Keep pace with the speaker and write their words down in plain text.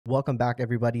Welcome back,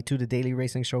 everybody, to the Daily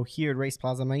Racing Show here at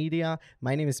RacePlazaMedia.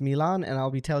 My name is Milan, and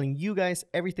I'll be telling you guys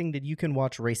everything that you can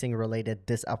watch racing related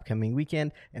this upcoming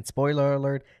weekend. And spoiler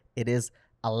alert, it is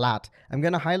a lot. I'm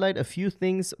going to highlight a few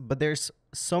things, but there's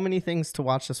so many things to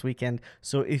watch this weekend.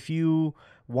 So if you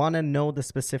want to know the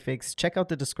specifics, check out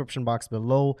the description box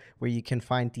below where you can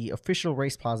find the official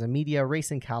RacePlazaMedia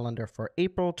racing calendar for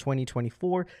April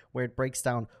 2024, where it breaks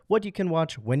down what you can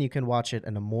watch, when you can watch it,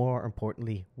 and more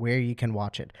importantly, where you can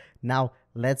watch it. Now,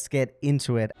 let's get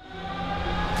into it.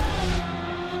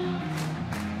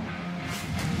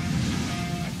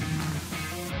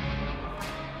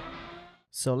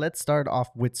 So let's start off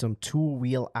with some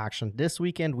two-wheel action. This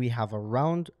weekend, we have a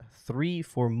round 3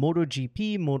 for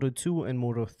MotoGP, Moto2, and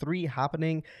Moto3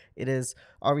 happening. It is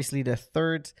obviously the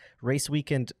third race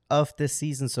weekend of this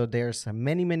season, so there's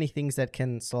many things that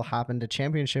can still happen. The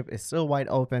championship is still wide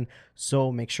open,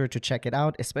 so make sure to check it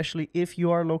out, especially if you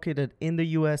are located in the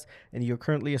US and you're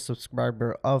currently a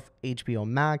subscriber of HBO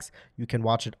Max. You can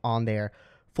watch it on there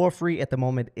for free at the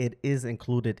moment. It is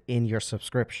included in your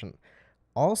subscription.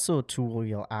 Also,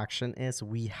 two-wheel action is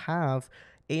we have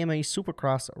AMA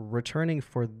Supercross returning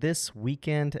for this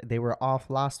weekend. They were off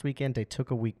last weekend. They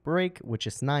took a week break, which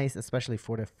is nice, especially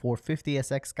for the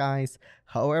 450SX guys.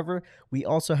 However, we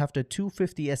also have the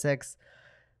 250SX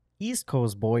East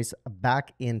Coast boys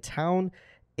back in town.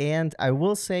 And I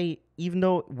will say, even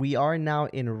though we are now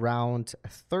in round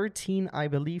 13, I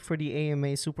believe, for the AMA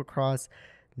Supercross,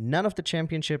 none of the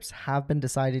championships have been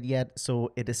decided yet,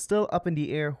 so it is still up in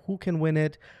the air who can win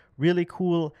it. Really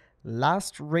cool.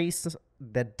 Last race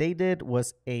that they did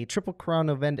was a Triple Crown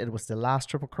event. It was the last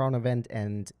Triple Crown event,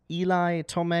 and Eli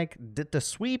Tomac did the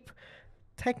sweep,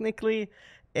 technically,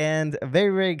 and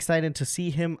very excited to see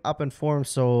him up in form,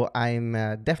 so I'm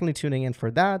definitely tuning in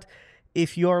for that.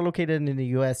 If you are located in the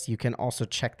US, you can also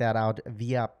check that out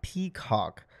via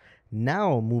Peacock.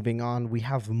 Now, moving on, we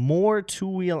have more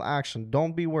two-wheel action.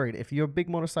 Don't be worried. If you're a big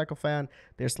motorcycle fan,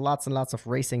 there's lots and lots of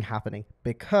racing happening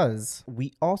because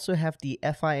we also have the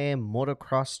FIA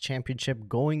Motocross Championship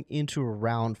going into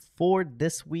round 4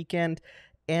 this weekend.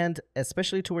 And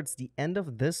especially towards the end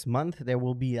of this month, there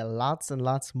will be lots and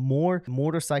lots more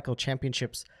motorcycle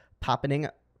championships popping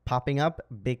up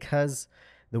because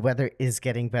the weather is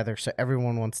getting better, so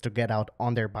everyone wants to get out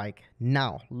on their bike.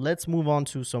 Now, let's move on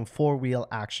to some four-wheel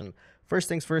action. First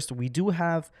things first, we do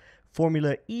have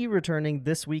Formula E returning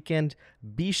this weekend.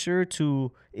 Be sure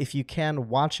to, if you can,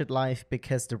 watch it live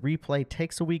because the replay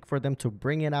takes a week for them to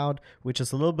bring it out, which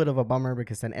is a little bit of a bummer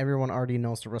because then everyone already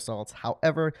knows the results.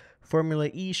 However, Formula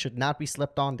E should not be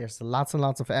slept on. There's lots and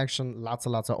lots of action, lots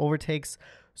and lots of overtakes.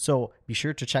 So be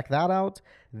sure to check that out.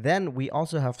 Then we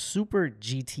also have Super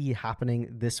GT happening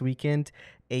this weekend,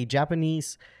 a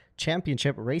Japanese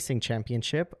championship, racing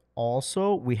championship.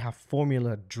 Also, we have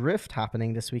Formula Drift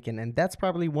happening this weekend, and that's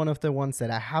probably one of the ones that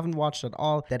I haven't watched at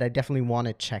all that I definitely want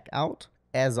to check out.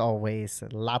 As always,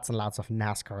 lots and lots of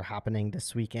NASCAR happening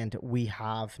this weekend. We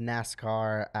have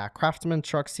NASCAR Craftsman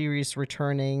Truck Series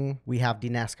returning. We have the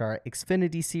NASCAR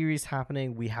Xfinity Series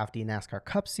happening. We have the NASCAR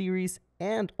Cup Series.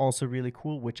 And also really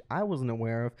cool, which I wasn't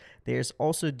aware of, there's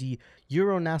also the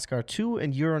Euro NASCAR 2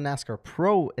 and Euro NASCAR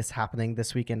Pro is happening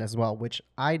this weekend as well, which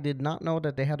I did not know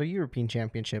that they had a European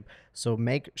Championship. So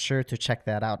make sure to check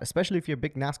that out, especially if you're a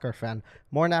big NASCAR fan.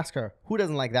 More NASCAR, who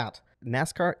doesn't like that?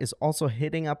 NASCAR is also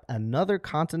hitting up another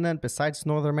continent besides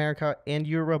North America and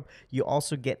Europe. You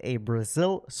also get a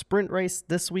Brazil sprint race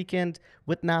this weekend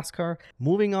with NASCAR.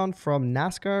 Moving on from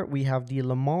NASCAR, we have the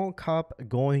Le Mans Cup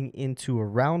going into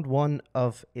round 1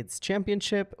 of its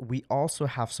championship. We also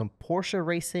have some Porsche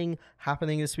racing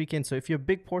happening this weekend. So if you're a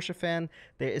big Porsche fan,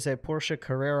 there is a Porsche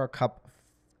Carrera Cup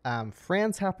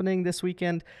France happening this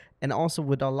weekend. And also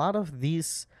with a lot of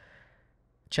these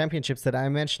championships that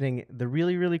I'm mentioning, the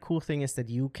really cool thing is that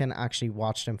you can actually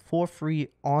watch them for free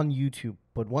on YouTube.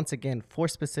 But once again, for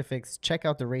specifics, check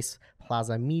out the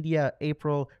RacePlazaMedia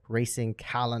April racing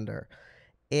calendar.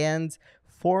 And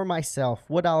for myself,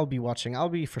 what I'll be watching,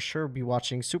 for sure be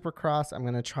watching Supercross. I'm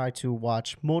going to try to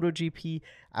watch MotoGP.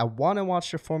 I want to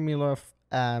watch the Formula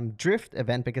Drift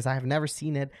event because I have never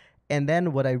seen it. And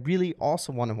then what I really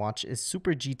also want to watch is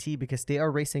Super GT because they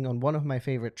are racing on one of my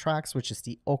favorite tracks, which is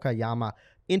the Okayama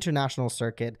International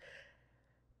Circuit.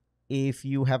 If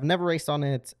you have never raced on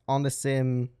it, on the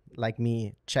sim, like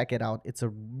me, check it out. It's a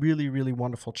really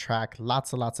wonderful track.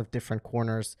 Lots and lots of different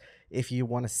corners. If you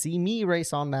want to see me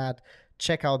race on that,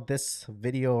 check out this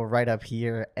video right up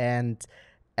here. And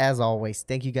as always,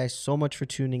 thank you guys so much for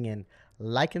tuning in.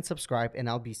 Like and subscribe, and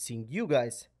I'll be seeing you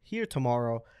guys here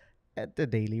tomorrow at the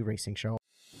Daily Racing Show.